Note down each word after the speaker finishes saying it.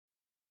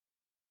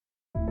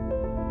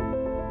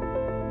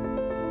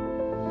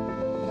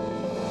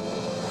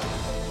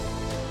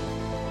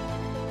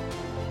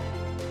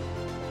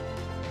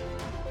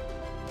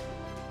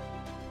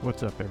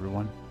What's up,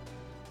 everyone?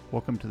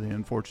 Welcome to The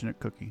Unfortunate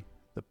Cookie,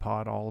 the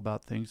pod all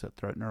about things that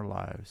threaten our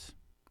lives.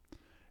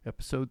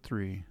 Episode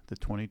 3, the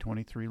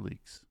 2023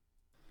 leaks.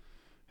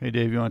 Hey,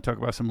 Dave, you want to talk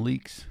about some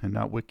leaks and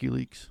not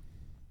WikiLeaks?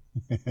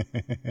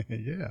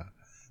 Yeah,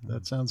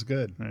 that sounds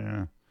good.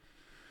 Yeah.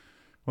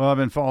 Well, I've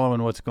been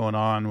following what's going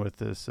on with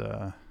this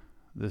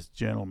this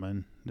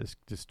gentleman, this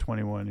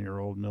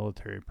 21-year-old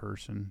military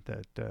person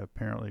that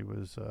apparently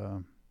was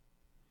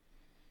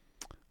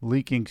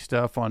leaking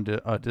stuff onto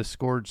a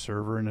Discord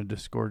server, and a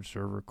Discord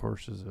server, of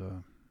course, is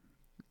a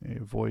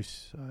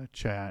voice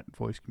chat,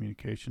 voice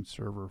communication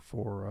server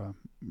for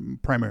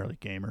primarily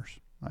gamers.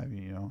 I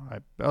mean,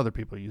 other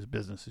people use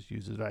businesses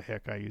use it. I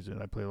use it.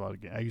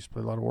 I used to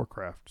play a lot of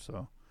Warcraft,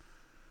 so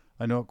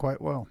I know it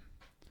quite well.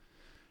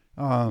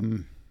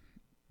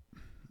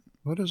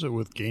 What is it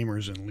with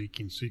gamers and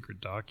leaking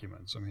secret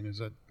documents? I mean,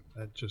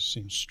 that just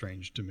seems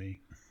strange to me.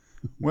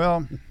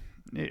 Well,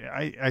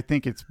 I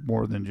think it's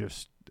more than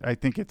just. I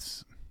think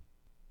it's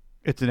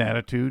an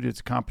attitude.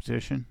 It's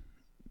competition.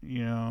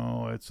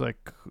 It's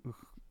like,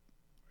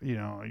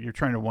 you're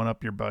trying to one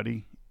up your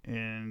buddy,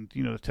 and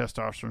the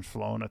testosterone's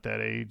flowing at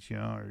that age.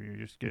 Or you're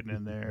just getting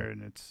in there,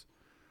 and it's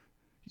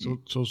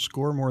so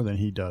score more than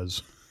he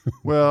does.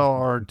 Well,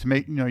 or to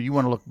make you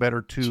want to look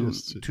better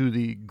to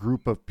the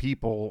group of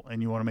people,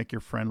 and you want to make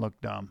your friend look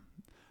dumb.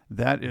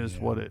 That is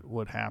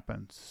what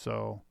happens.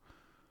 So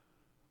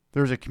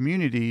there's a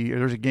community.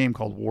 There's a game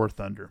called War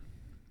Thunder.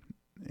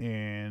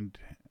 And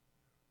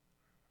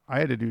I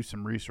had to do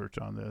some research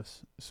on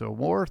this. So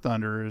War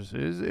Thunder is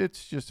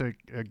it's just a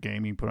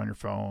game you put on your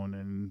phone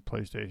and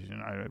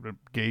PlayStation. I'm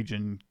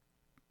gauging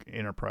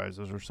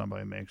Enterprises or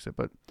somebody makes it,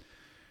 but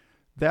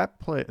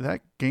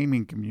that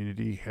gaming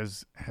community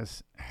has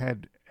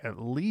had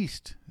at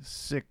least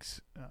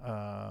 6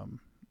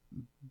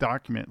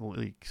 document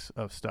leaks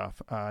of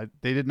stuff.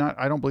 They did not.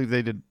 I don't believe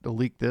they did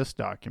leak this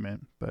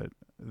document, but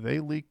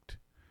they leaked.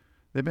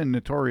 They've been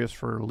notorious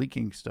for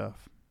leaking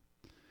stuff.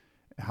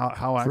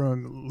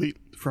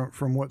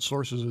 From what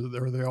sources?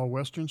 Are they all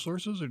Western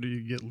sources, or do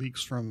you get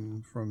leaks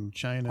from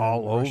China all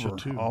and over, Russia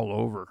too? All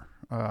over.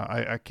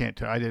 I can't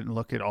tell. I didn't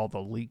look at all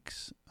the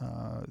leaks.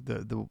 I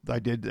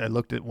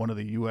looked at one of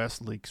the U.S.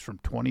 leaks from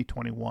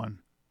 2021,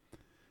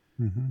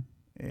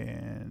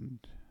 and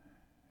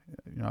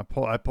I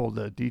pulled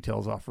the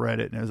details off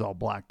Reddit, and it was all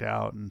blacked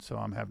out, and so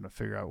I'm having to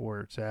figure out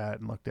where it's at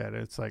and looked at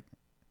it. It's like.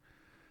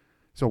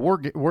 So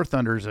War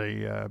Thunder is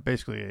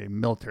basically a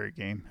military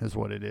game, is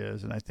what it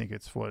is, and I think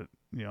it's what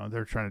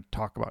they're trying to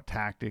talk about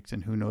tactics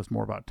and who knows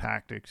more about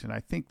tactics, and I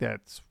think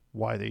that's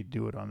why they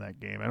do it on that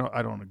game.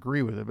 I don't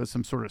agree with it, but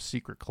some sort of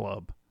secret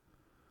club.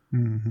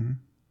 Mm-hmm.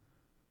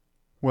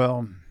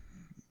 Well,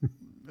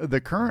 the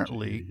current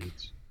leak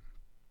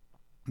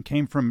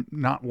came from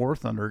not War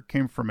Thunder, it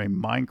came from a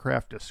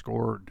Minecraft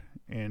Discord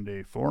and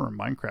a forum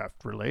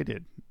Minecraft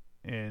related,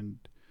 and.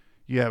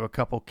 You have a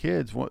couple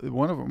kids.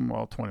 One of them,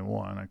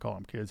 21. I call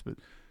them kids, but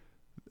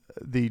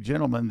the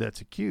gentleman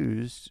that's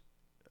accused,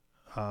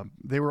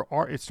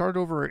 it started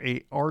over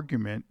a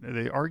argument.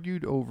 They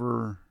argued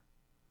over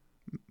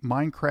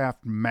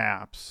Minecraft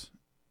maps,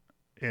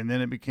 and then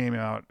it became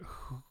out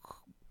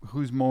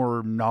who's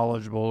more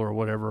knowledgeable or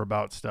whatever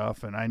about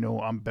stuff. And I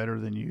know I'm better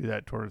than you,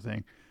 that sort of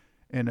thing.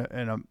 And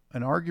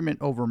an argument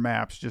over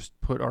maps just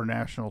put our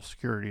national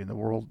security in the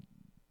world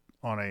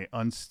on a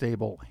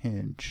unstable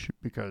hinge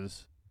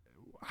because.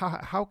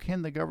 How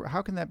can the government?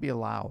 How can that be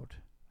allowed?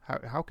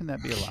 How can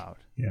that be allowed?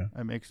 Yeah,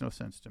 it makes no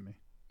sense to me.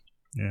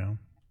 Yeah,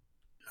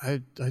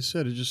 I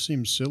said it just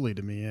seems silly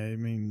to me. I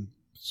mean,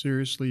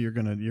 seriously, you're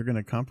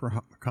gonna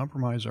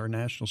compromise our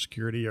national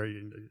security, or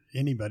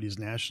anybody's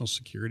national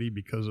security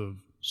because of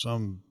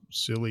some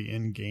silly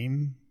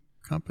in-game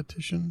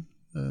competition?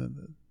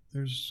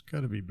 There's got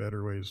to be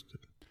better ways to.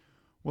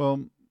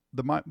 Well,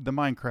 the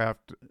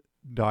Minecraft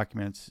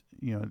documents,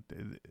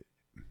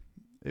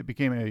 it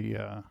became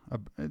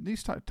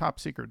these top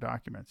secret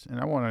documents, and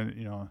I want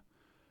to,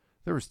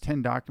 there was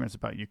 10 documents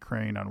about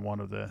Ukraine on one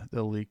of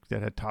the leak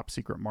that had top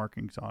secret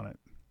markings on it.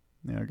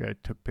 A guy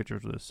took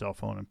pictures with his cell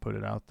phone and put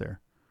it out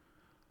there.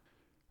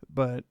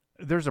 But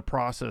there's a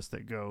process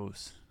that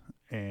goes,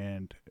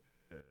 and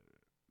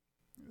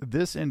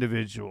this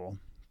individual,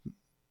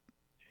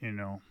 and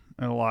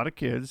a lot of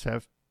kids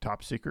have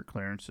top secret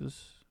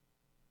clearances.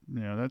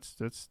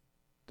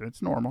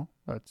 That's normal.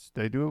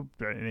 They do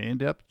an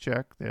in-depth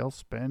check. They'll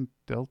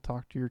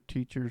talk to your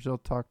teachers. They'll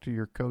talk to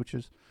your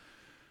coaches.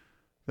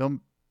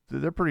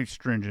 They're pretty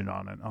stringent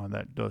on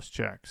it, those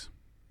checks,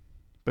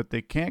 but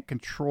they can't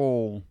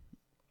control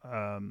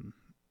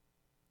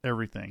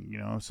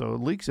everything. So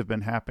leaks have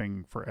been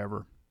happening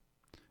forever,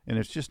 and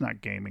it's just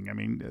not gaming. I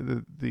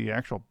mean, the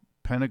actual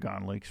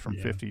Pentagon leaks from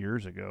 50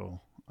 years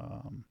ago.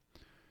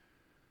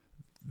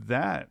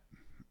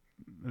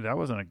 That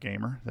wasn't a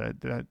gamer. That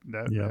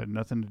had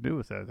nothing to do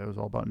with that. That was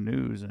all about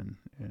news and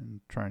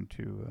trying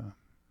to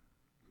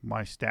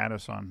my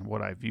status on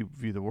what I view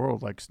the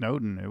world. Like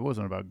Snowden, it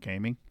wasn't about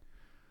gaming.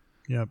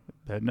 Yep.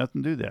 It had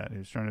nothing to do with that. He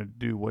was trying to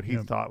do what he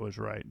thought was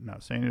right.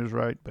 Not saying it was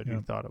right, but he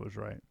thought it was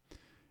right.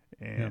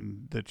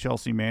 And the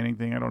Chelsea Manning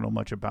thing, I don't know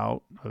much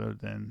about other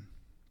than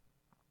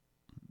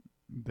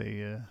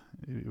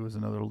it was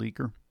another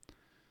leaker.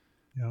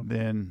 Yep.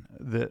 Then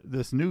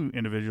this new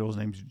individual's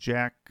name's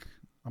Jack.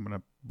 I'm going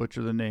to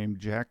butcher the name.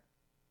 Jack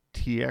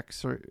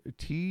Teixeira.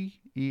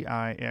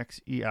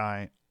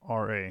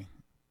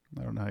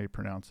 I don't know how you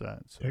pronounce that.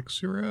 So.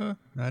 Teixeira?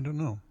 I don't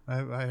know.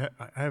 I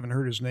haven't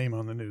heard his name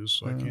on the news,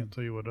 so I can't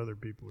tell you what other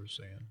people are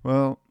saying.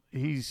 Well,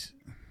 he's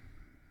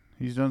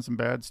done some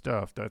bad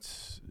stuff.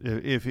 That's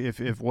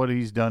if what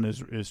he's done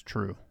is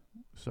true.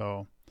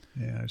 So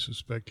yeah, I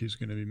suspect he's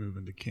going to be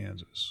moving to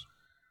Kansas.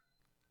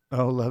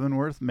 Oh,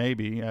 Leavenworth,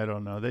 maybe. I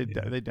don't know. They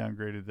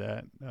downgraded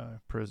that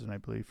prison, I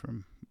believe,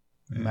 from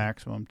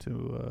maximum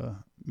to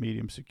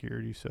medium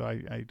security. So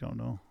I don't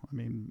know. I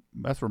mean,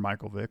 that's where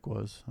Michael Vick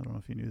was. I don't know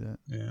if you knew that.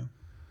 Yeah.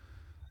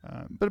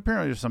 But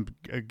apparently there's some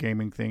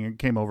gaming thing. It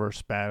came over a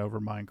spat over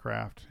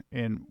Minecraft.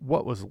 And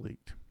what was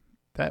leaked?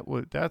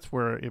 That's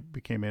where it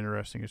became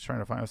interesting. It's trying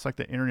to find. It's like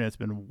the internet's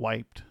been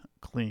wiped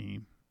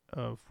clean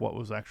of what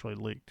was actually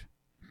leaked.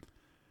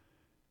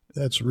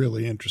 That's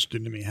really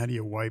interesting to me. How do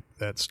you wipe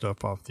that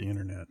stuff off the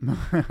internet?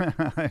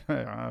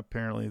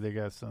 Apparently they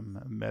got some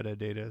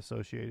metadata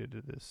associated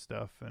to this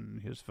stuff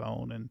and his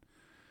phone, and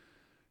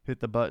hit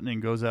the button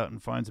and goes out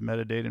and finds the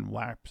metadata and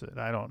wipes it.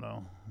 I don't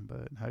know,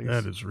 but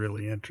that is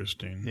really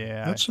interesting.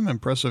 Yeah, that's some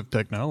impressive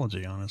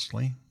technology,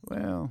 honestly.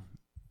 Well,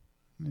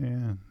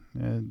 yeah,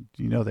 and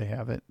they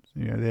have it.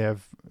 They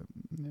have,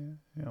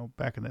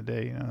 back in the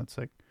day, it's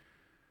like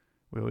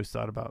we always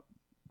thought about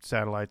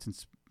satellites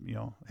and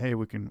hey,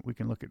 we can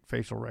look at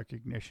facial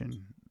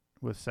recognition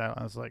with satellites.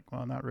 I was like,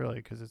 well, not really,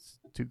 because it's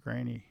too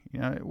grainy.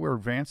 We're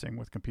advancing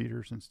with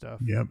computers and stuff.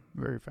 Yep.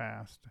 Very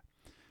fast,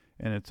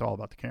 and it's all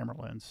about the camera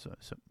lens.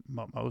 So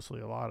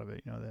mostly, a lot of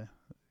it,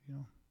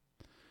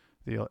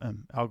 the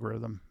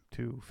algorithm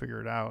to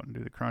figure it out and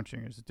do the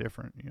crunching is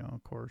different,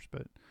 of course.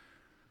 But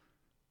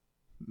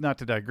not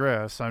to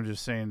digress, I'm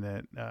just saying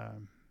that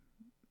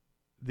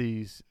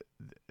these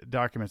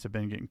documents have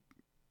been getting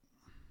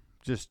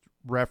just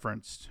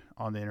referenced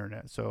on the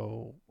internet.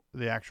 So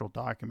the actual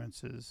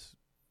documents is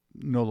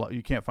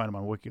you can't find them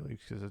on WikiLeaks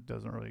because it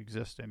doesn't really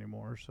exist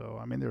anymore. So,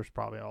 I mean, there's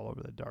probably all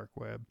over the dark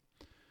web.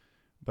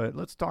 But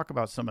let's talk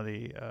about some of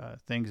the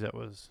things that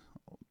was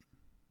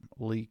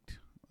leaked.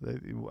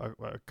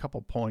 A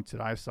couple points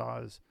that I saw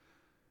is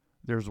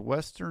there's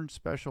Western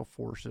Special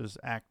Forces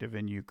active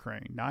in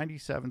Ukraine.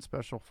 97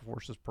 Special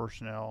Forces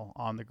personnel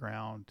on the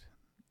ground.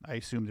 I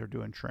assume they're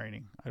doing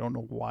training. I don't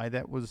know why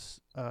that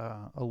was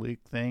a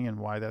leaked thing and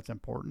why that's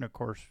important. Of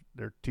course,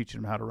 they're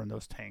teaching them how to run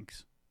those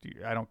tanks.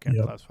 I don't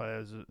classify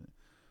that as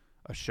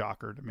a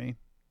shocker to me.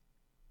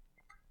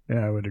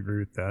 Yeah, I would agree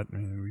with that. I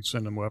mean, we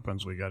send them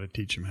weapons. We got to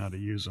teach them how to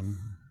use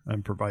them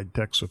and provide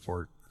tech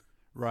support.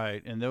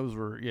 Right, and those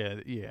were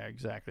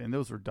exactly, and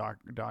those were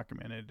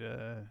documented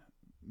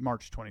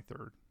March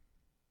 23rd.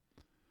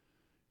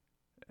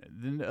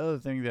 Then the other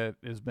thing that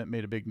has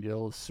made a big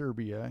deal is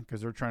Serbia,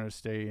 because they're trying to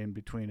stay in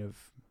between of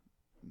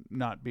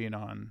not being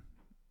on.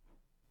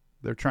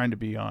 They're trying to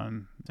be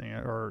on,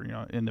 or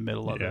in the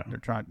middle of it.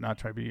 They're not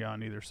trying to be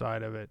on either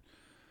side of it.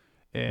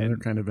 And they're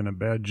kind of in a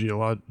bad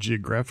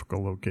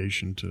geographical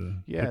location to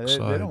pick sides,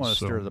 they don't want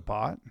to stir the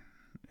pot.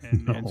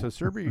 And so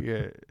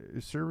Serbia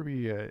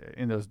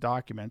in those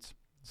documents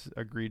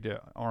agreed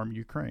to arm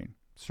Ukraine.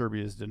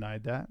 Serbia has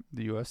denied that.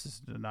 The U.S.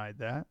 has denied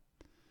that.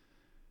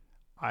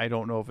 I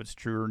don't know if it's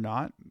true or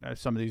not.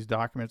 Some of these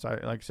documents,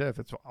 like I said, if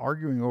it's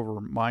arguing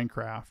over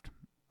Minecraft,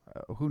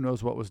 who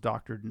knows what was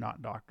doctored and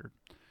not doctored.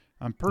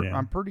 I'm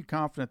pretty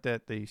confident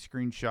that the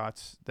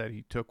screenshots that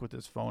he took with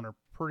his phone are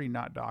pretty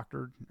not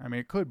doctored. I mean,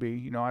 it could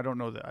be. I don't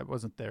know that I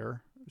wasn't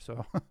there,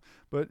 so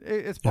but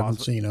it's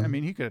possible. Seen him. I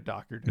mean, he could have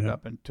doctored it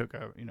up and took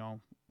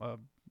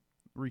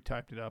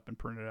retyped it up and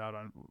printed it out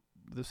on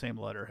the same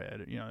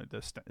letterhead,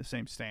 the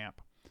same stamp.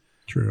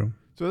 True.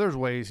 So there's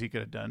ways he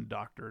could have done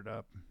doctored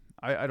up.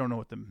 I don't know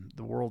what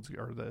the world's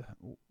or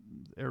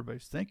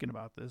everybody's thinking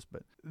about this,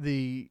 but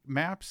the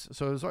maps.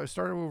 So I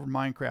started over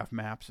Minecraft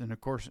maps, and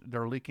of course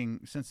they're leaking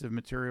sensitive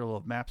material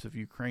of maps of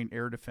Ukraine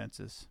air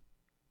defenses.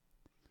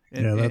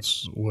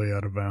 That's way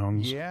out of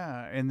bounds.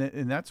 Yeah, and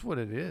that's what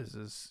it is.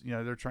 Is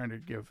they're trying to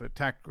give a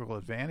tactical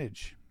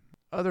advantage.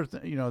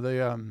 They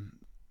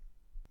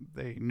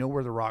know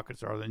where the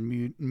rockets are, the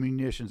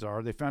munitions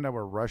are. They found out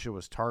where Russia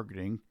was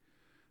targeting.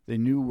 They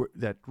knew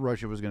that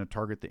Russia was going to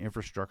target the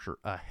infrastructure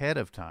ahead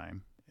of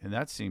time, and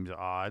that seems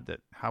odd.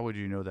 That how would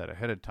you know that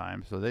ahead of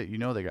time? So they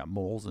got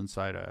moles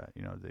inside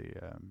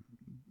the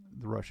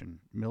Russian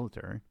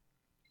military.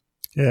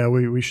 Yeah,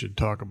 we should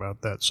talk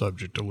about that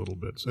subject a little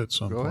bit at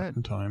some point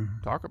in time.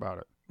 Talk about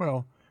it.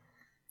 Well,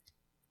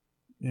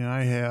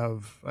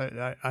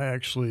 I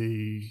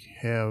actually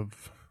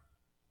have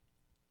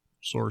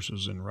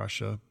sources in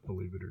Russia,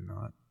 believe it or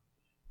not,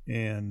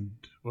 and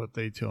what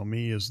they tell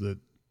me is that,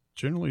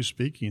 generally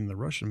speaking, the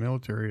Russian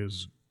military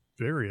is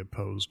very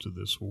opposed to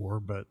this war,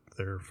 but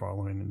they're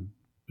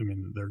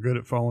they're good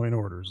at following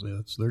orders.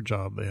 That's their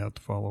job. They have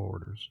to follow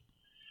orders.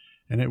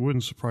 And it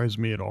wouldn't surprise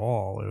me at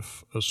all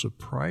if a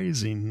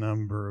surprising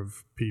number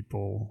of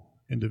people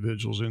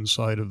individuals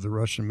inside of the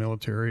Russian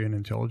military and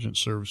intelligence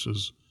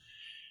services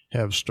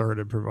have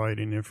started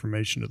providing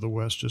information to the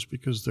West just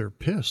because they're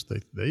pissed.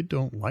 They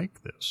don't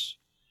like this.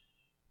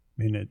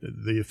 I mean,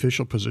 the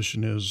official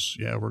position is,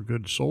 yeah, we're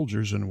good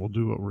soldiers and we'll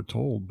do what we're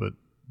told, but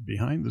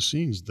behind the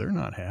scenes, they're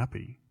not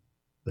happy.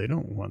 They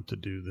don't want to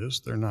do this.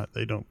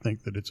 They don't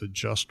think that it's a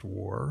just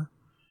war.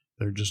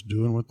 They're just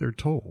doing what they're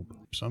told.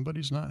 If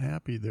somebody's not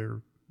happy,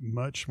 they're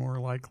much more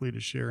likely to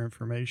share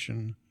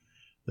information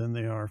than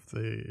they are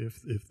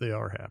if they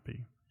are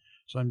happy.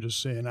 So I'm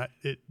just saying,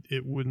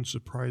 it wouldn't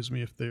surprise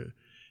me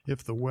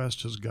if the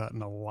West has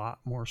gotten a lot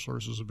more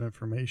sources of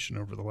information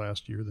over the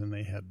last year than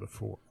they had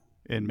before.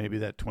 And maybe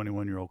that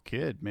 21-year-old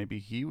kid, maybe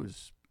he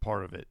was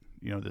part of it,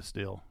 this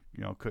deal.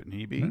 Couldn't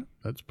he be? Yeah,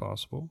 that's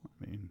possible.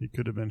 I mean, he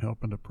could have been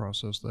helping to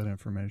process that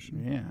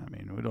information. Yeah, I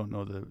mean, we don't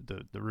know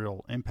the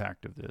real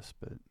impact of this,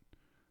 but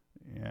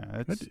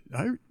yeah.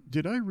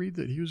 Did I read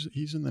that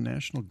he's in the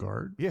National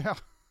Guard? Yeah,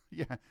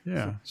 yeah.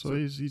 Yeah, so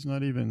he's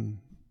not even,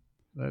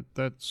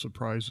 that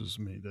surprises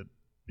me that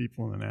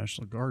people in the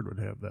National Guard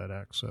would have that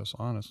access,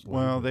 honestly.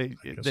 Well, they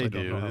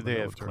do. They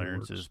have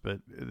clearances,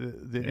 but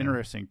the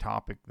interesting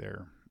topic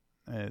there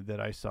that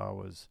I saw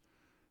was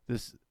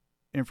this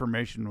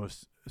information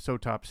was so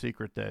top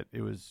secret that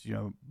it was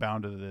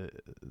bound to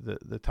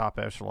the top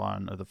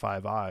echelon of the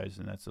Five Eyes,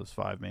 and that's those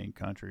five main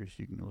countries.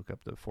 You can look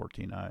up the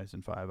 14 Eyes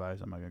and Five Eyes.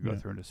 I'm not going to go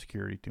through into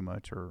security too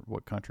much or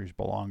what countries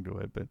belong to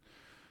it, but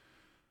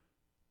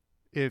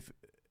if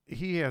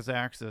he has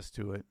access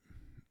to it,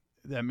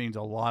 that means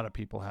a lot of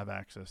people have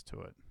access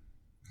to it.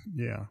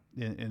 Yeah.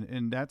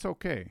 And that's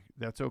okay.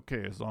 That's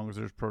okay as long as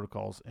there's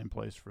protocols in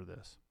place for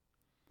this.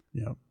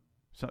 Yep.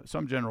 So,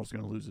 some general's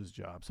going to lose his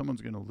job.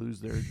 Someone's going to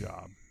lose their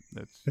job.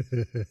 That's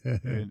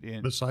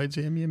and besides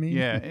him, you mean?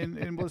 Yeah,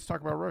 and let's talk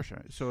about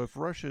Russia. So if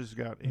Russia's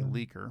got a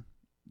leaker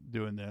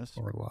doing this,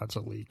 or lots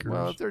of leakers,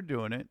 well, if they're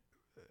doing it,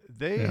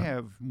 they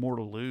have more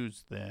to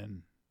lose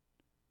than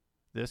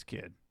this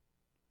kid.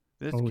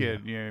 This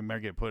kid, he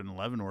might get put in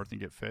Leavenworth and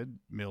get fed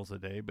meals a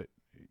day, but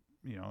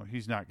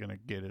he's not going to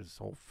get his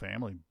whole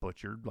family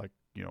butchered like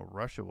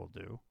Russia will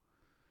do.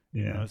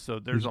 Yeah. So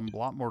there's a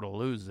lot more to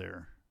lose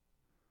there.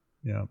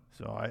 Yeah.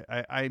 So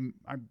I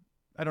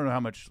don't know how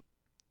much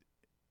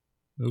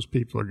those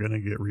people are going to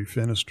get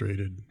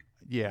refenestrated.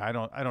 Yeah, I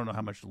don't know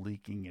how much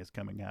leaking is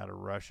coming out of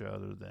Russia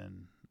other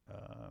than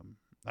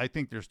I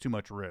think there's too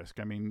much risk.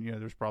 I mean,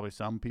 there's probably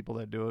some people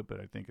that do it, but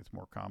I think it's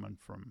more common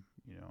from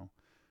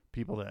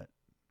people that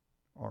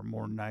are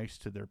more nice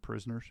to their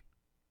prisoners.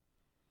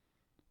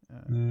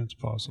 It's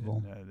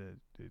possible.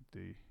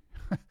 And,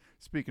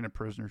 speaking of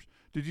prisoners,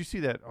 did you see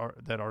that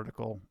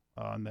article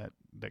on that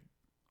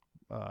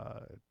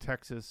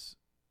Texas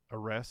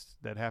arrest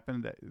that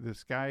happened? That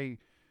this guy,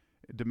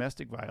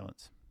 domestic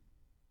violence.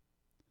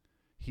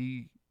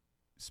 He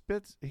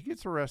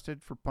gets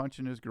arrested for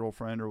punching his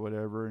girlfriend or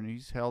whatever, and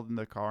he's held in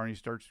the car, and he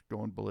starts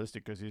going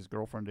ballistic because his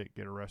girlfriend didn't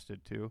get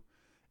arrested too.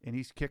 And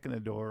he's kicking the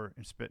door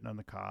and spitting on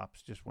the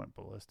cops, just went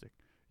ballistic.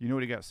 You know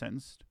what he got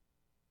sentenced?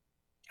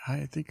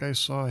 I think I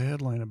saw a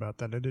headline about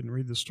that. I didn't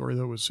read the story,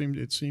 though. It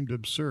seemed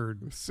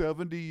absurd.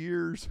 70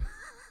 years.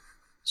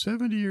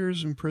 70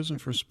 years in prison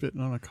for spitting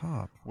on a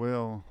cop.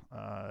 Well,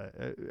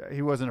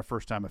 he wasn't a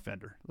first-time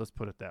offender. Let's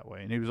put it that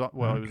way. And he was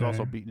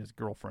also beating his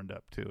girlfriend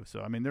up too.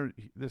 So I mean,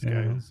 this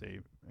guy is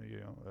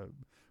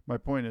my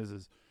point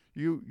is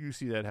you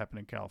see that happen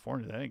in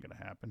California. That ain't going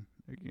to happen.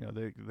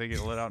 They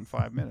get let out in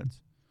 5 minutes.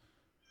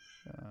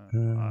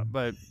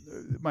 But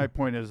my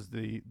point is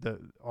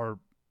our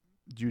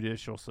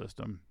judicial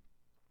system,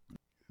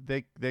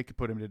 they could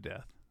put him to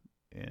death,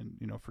 and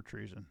for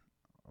treason,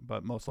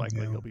 but most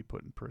likely he'll be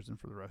put in prison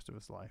for the rest of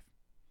his life.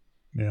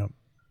 Yeah.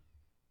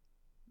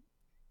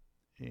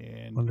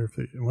 And I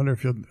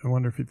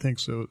wonder if he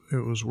thinks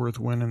it was worth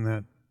winning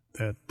that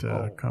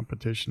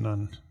competition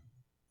on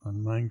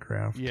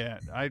Minecraft. Yeah,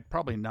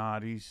 probably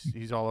not.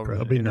 He's all over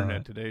the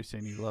internet today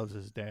saying he loves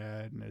his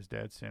dad, and his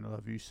dad's saying, "I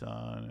love you,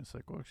 son." It's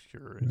like, well,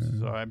 sure.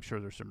 So I'm sure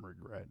there's some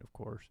regret, of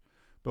course.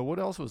 But what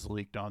else was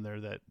leaked on there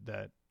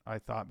that I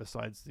thought,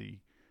 besides the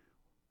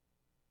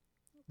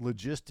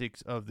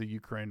logistics of the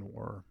Ukraine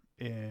war,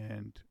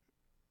 and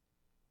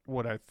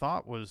what I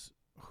thought was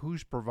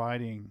who's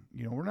providing?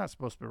 We're not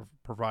supposed to be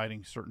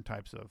providing certain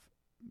types of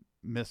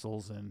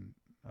missiles and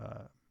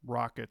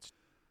rockets.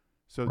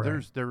 So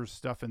there's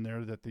stuff in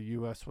there that the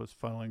U.S. was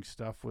funneling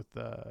stuff with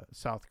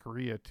South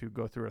Korea to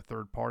go through a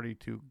third party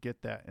to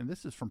get that. And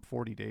this is from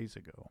 40 days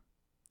ago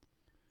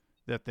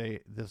that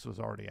this was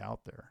already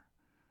out there.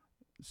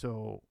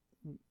 So,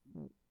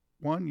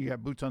 one, you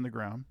got boots on the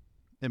ground.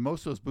 And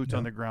most of those boots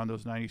on the ground,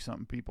 those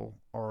 90-something people,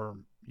 are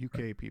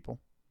UK people,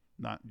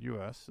 not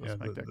U.S. Let's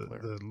make that clear.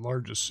 The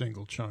largest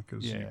single chunk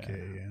is UK,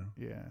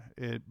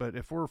 Yeah. But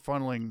if we're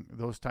funneling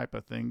those type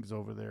of things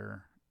over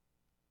there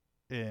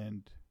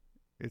and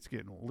it's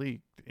getting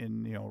leaked,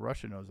 and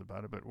Russia knows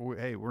about it, but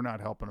hey, we're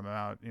not helping them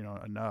out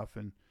enough.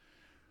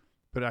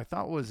 But I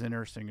thought what was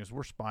interesting is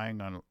we're spying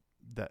on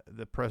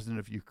the president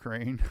of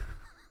Ukraine.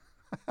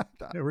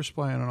 Yeah, we're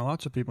spying on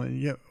lots of people. And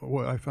yeah,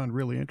 what I found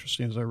really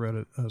interesting is I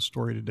read a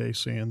story today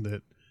saying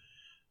that,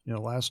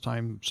 last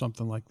time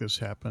something like this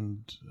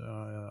happened,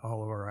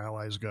 all of our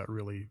allies got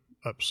really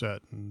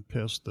upset and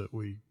pissed that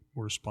we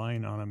were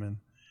spying on them. And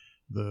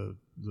the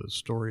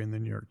story in the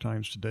New York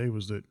Times today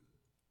was that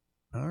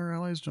our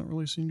allies don't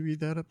really seem to be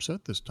that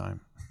upset this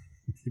time.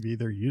 Maybe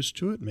they're used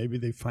to it. Maybe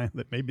they find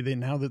that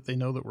now that they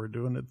know that we're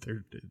doing it,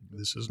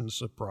 this isn't a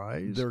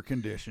surprise. They're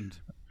conditioned.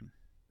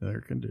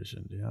 They're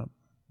conditioned, yeah.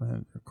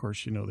 And of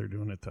course, they're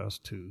doing it to us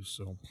too.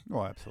 So,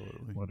 oh,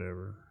 absolutely,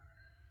 whatever.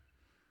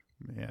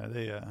 Yeah,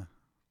 they.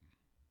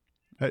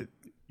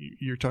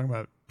 You're talking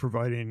about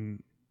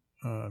providing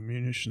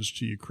munitions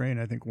to Ukraine.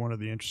 I think one of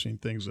the interesting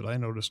things that I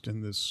noticed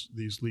in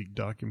these leaked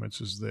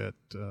documents is that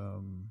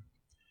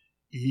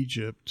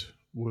Egypt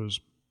was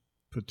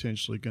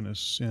potentially going to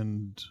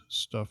send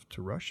stuff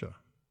to Russia.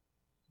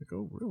 Like,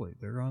 oh, really?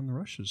 They're on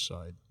Russia's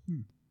side.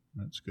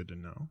 That's good to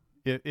know.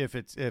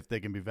 If they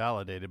can be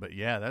validated, but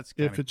yeah, that's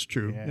if it's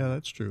true. Yeah,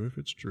 that's true. If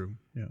it's true,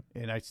 yeah.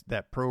 And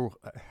that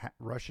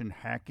pro-Russian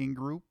hacking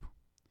group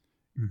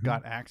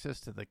got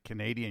access to the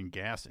Canadian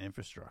gas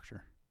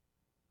infrastructure.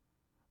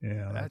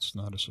 Yeah, that's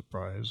not a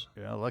surprise.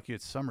 Yeah, lucky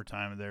it's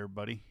summertime there,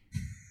 buddy.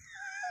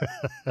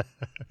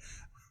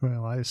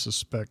 Well, I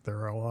suspect there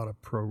are a lot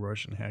of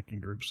pro-Russian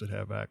hacking groups that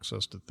have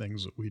access to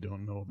things that we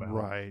don't know about.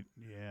 Right?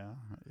 Yeah,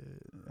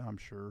 I'm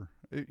sure.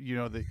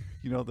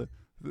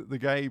 The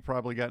guy who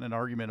probably got in an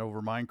argument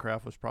over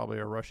Minecraft was probably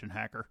a Russian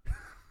hacker.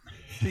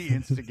 He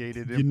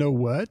instigated him. You know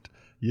what?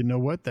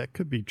 That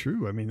could be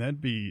true. I mean, that'd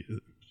be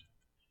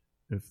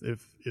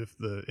if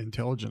the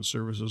intelligence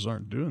services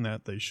aren't doing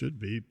that, they should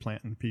be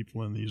planting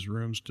people in these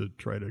rooms to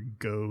try to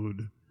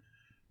goad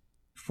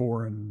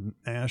foreign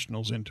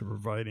nationals into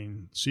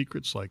providing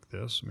secrets like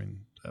this. I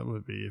mean, that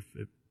would be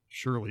if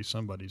surely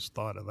somebody's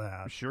thought of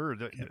that. Sure.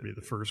 Can't be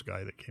the first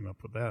guy that came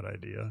up with that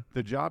idea.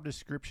 The job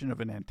description of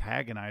an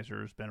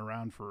antagonizer has been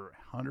around for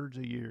hundreds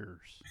of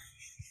years.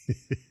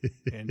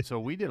 And so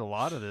we did a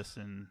lot of this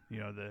in,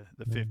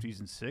 the 50s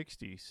and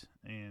 60s.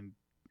 And,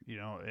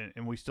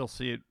 and we still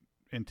see it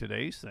in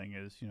today's thing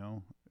is,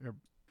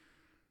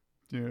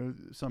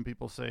 some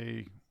people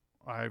say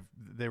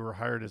they were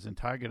hired as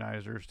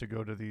antagonizers to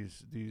go to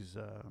these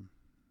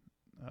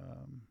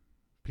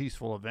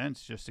peaceful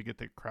events just to get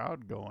the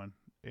crowd going.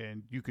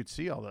 And you could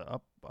see all the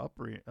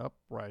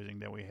uprising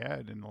that we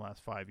had in the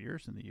last 5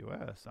 years in the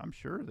U.S. I'm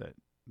sure that,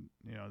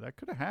 that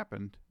could have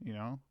happened,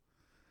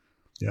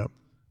 Yep.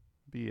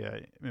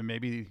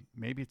 Maybe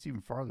it's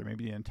even farther.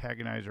 Maybe the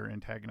antagonizer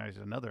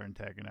antagonizes another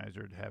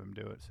antagonizer to have him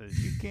do it. Says,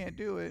 you can't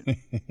do it.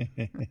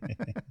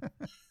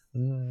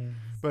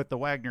 But the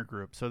Wagner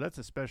Group, so that's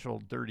a special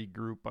dirty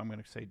group. I'm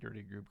going to say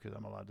dirty group because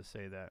I'm allowed to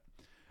say that.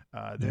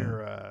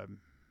 They're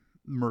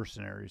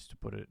mercenaries, to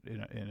put it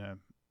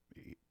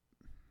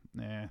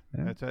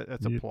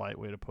that's a polite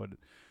way to put it.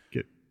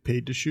 Get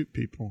paid to shoot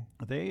people.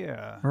 They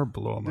or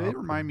blow them up. They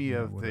remind me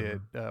of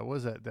what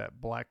was that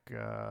black.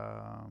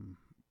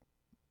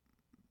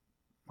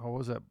 What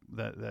was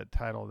that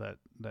title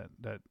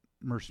that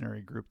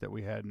mercenary group that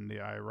we had in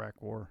the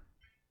Iraq War?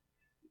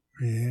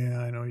 Yeah,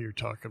 I know you're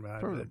talking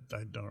about.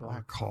 I don't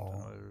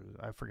recall.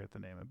 I forget the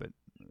name of it.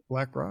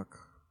 BlackRock?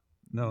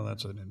 No,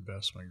 that's an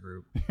investment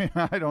group.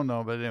 I don't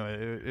know, but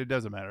anyway, it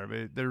doesn't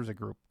matter. There's a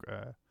group.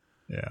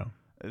 Yeah.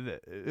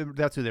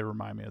 That's who they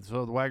remind me of.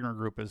 So the Wagner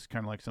Group is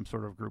kind of like some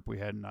sort of group we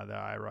had in the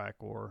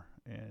Iraq War,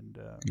 and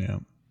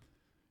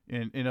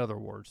in other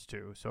wars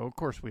too. So of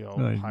course we all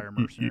hire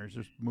mercenaries.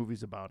 There's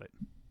movies about it.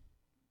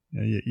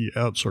 Yeah, you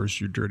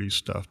outsource your dirty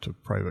stuff to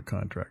private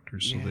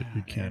contractors so that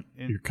you can't,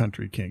 your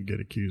country can't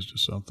get accused of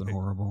something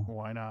horrible.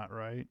 Why not,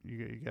 right?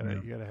 You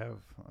gotta have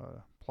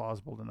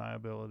plausible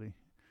deniability.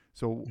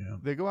 So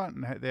they go out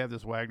and they have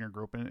this Wagner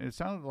Group, and it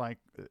sounded like,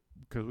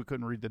 because we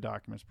couldn't read the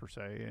documents per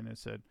se, and it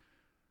said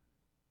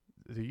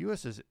the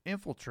U.S. has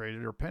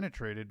infiltrated or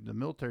penetrated the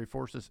military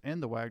forces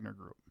and the Wagner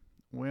Group.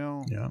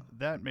 Well,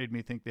 that made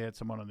me think they had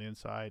someone on the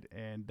inside,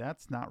 and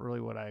that's not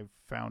really what I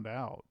found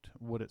out.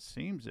 What it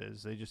seems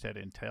is they just had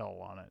intel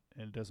on it,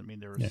 and it doesn't mean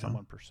there was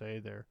someone per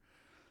se there.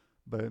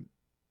 But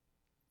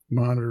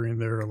monitoring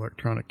their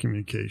electronic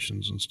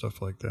communications and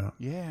stuff like that.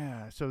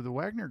 Yeah, so the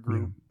Wagner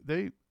Group,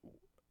 they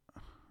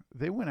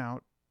went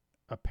out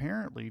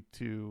apparently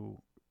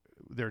to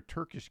their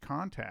Turkish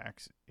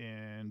contacts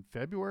in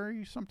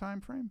February sometime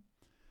frame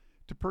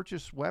to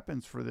purchase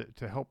weapons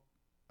to help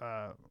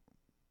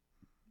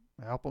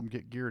them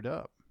get geared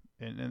up,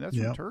 and that's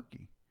from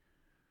Turkey.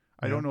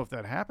 I don't know if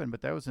that happened,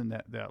 but that was in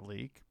that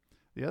leak.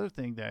 The other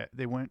thing that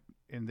they went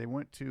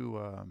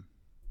to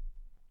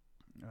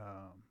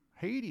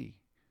Haiti,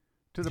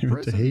 to the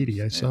prisoners. To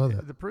Haiti, I saw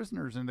that. The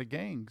prisoners and the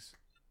gangs,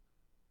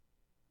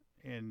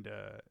 and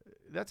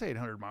that's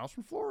 800 miles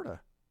from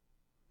Florida.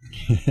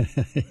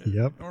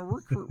 Yep.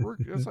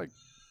 It's like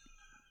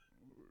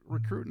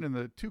recruiting in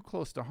the too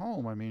close to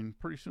home. I mean,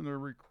 pretty soon they're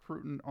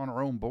recruiting on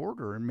our own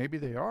border, and maybe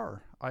they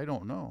are. I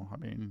don't know. I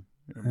mean,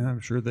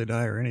 I'm sure they'd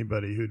hire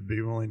anybody who'd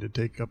be willing to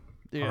take up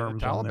Yeah, the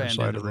arms on their Taliban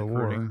side did of the the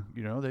recruiting.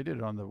 war. They did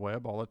it on the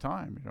web all the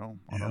time, on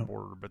our Yeah.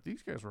 border. But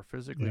these guys were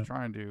physically Yeah.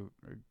 trying to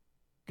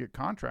get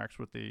contracts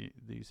with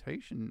these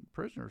Haitian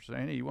prisoners,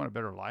 saying, "Hey, you want a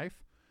better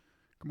life?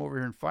 Come over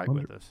here and fight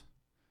with us."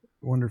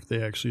 Wonder if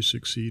they actually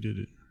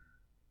succeeded.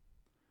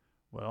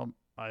 Well,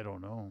 I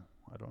don't know.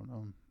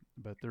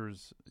 But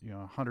there's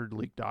 100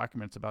 leaked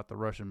documents about the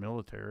Russian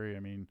military. I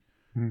mean,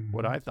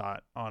 what I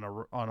thought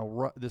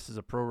this is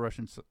a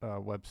pro-Russian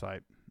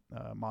website,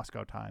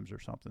 Moscow Times or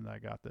something that I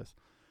got this.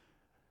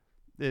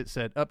 It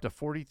said up to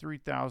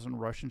 43,000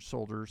 Russian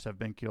soldiers have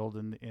been killed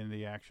in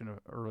the action of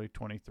early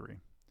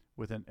 23,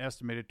 with an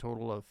estimated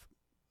total of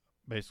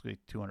basically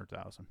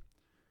 200,000.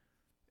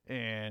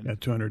 And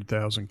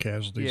 200,000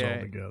 casualties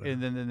altogether.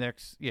 And then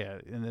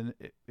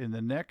in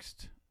the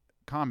next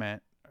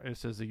comment, it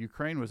says the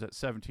Ukraine was at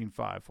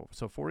 17.5,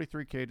 so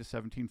 43K to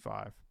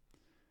 17.5,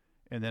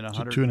 and then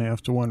 100.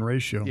 2.5 to 1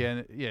 ratio.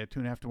 Yeah,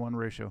 2.5 to 1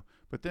 ratio.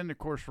 But then, of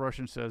course,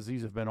 Russian says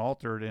these have been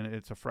altered, and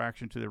it's a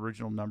fraction to the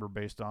original number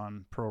based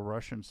on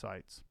pro-Russian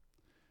sites.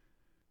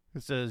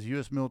 It says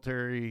U.S.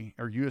 military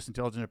or U.S.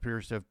 intelligence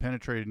appears to have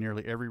penetrated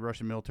nearly every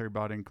Russian military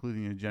body,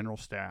 including the general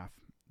staff,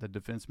 the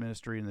defense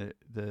ministry, and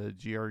the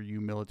GRU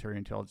military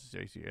intelligence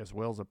agency, as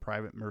well as a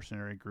private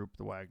mercenary group,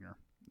 the Wagner.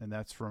 And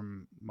that's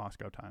from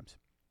Moscow Times.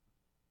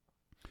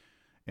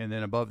 And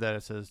then above that,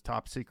 it says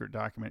top secret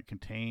document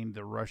contained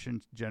the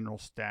Russian general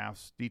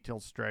staff's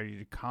detailed strategy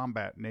to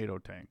combat NATO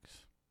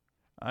tanks.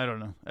 I don't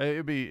know.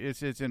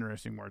 It's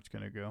interesting where it's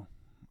going to go.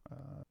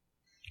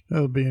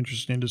 It'll be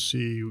interesting to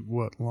see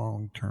what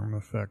long-term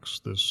effects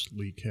this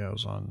leak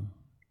has on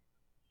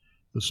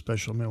the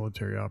special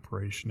military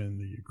operation in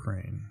the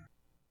Ukraine.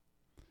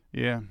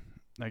 Yeah,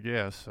 I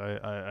guess.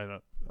 I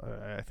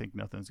think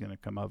nothing's going to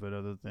come of it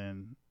other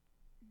than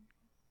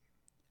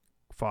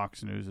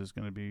Fox News is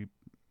going to be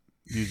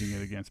using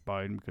it against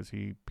Biden because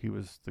he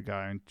was the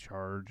guy in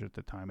charge at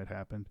the time it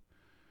happened.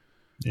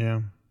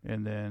 Yeah.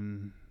 And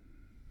then,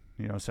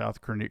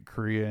 South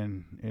Korea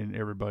and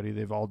everybody,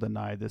 they've all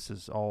denied this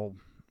is all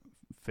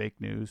fake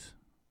news.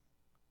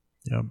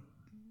 Yep.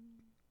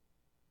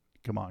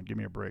 Come on, give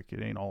me a break.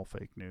 It ain't all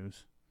fake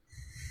news.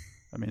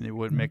 I mean, they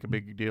wouldn't make a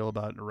big deal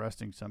about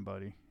arresting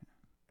somebody.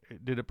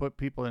 Did it put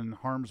people in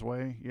harm's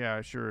way?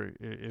 Yeah, sure.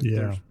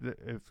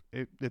 If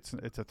it's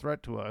a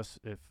threat to us,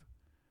 if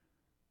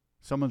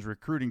someone's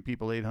recruiting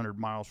people 800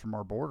 miles from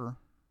our border,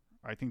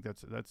 I think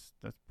that's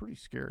pretty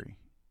scary.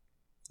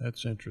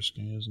 That's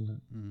interesting, isn't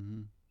it?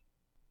 Mm-hmm.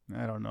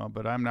 I don't know,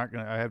 but I'm not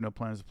gonna. I have no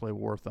plans to play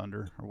War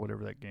Thunder or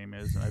whatever that game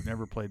is, and I've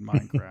never played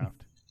Minecraft.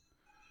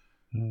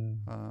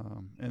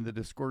 And the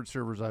Discord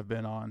servers I've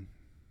been on,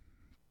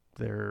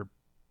 they're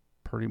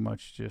pretty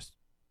much just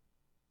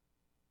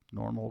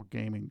normal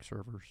gaming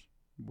servers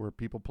where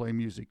people play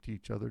music to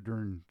each other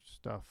during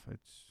stuff.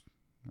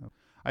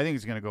 I think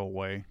it's going to go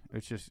away.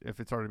 It's just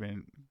if it's already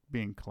been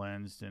being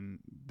cleansed, and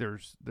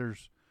there's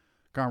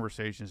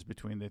conversations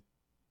between the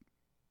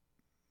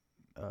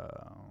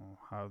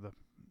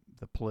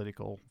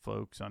political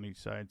folks on each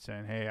side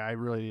saying, "Hey, I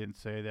really didn't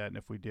say that, and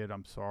if we did,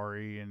 I'm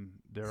sorry." And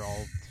they're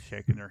all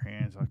shaking their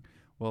hands like,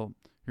 "Well,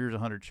 here's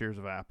 100 shares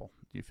of Apple.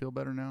 Do you feel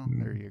better now?"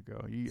 There you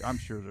go. I'm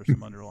sure there's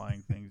some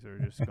underlying things that are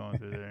just going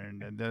through there,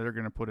 and they're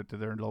going to put it to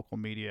their local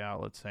media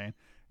outlets saying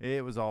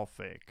it was all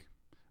fake,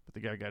 but the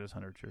guy got his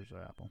 100 shares of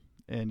Apple.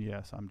 And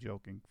yes, I'm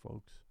joking,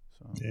 folks.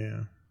 So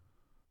yeah,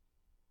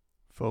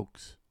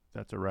 folks,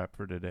 that's a wrap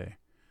for today.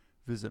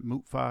 Visit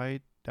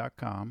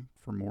mootfied.com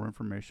for more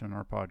information on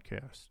our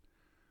podcast.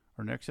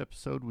 Our next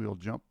episode, we'll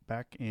jump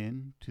back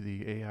into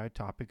the AI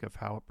topic of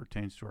how it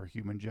pertains to our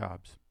human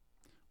jobs.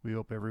 We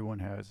hope everyone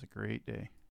has a great day.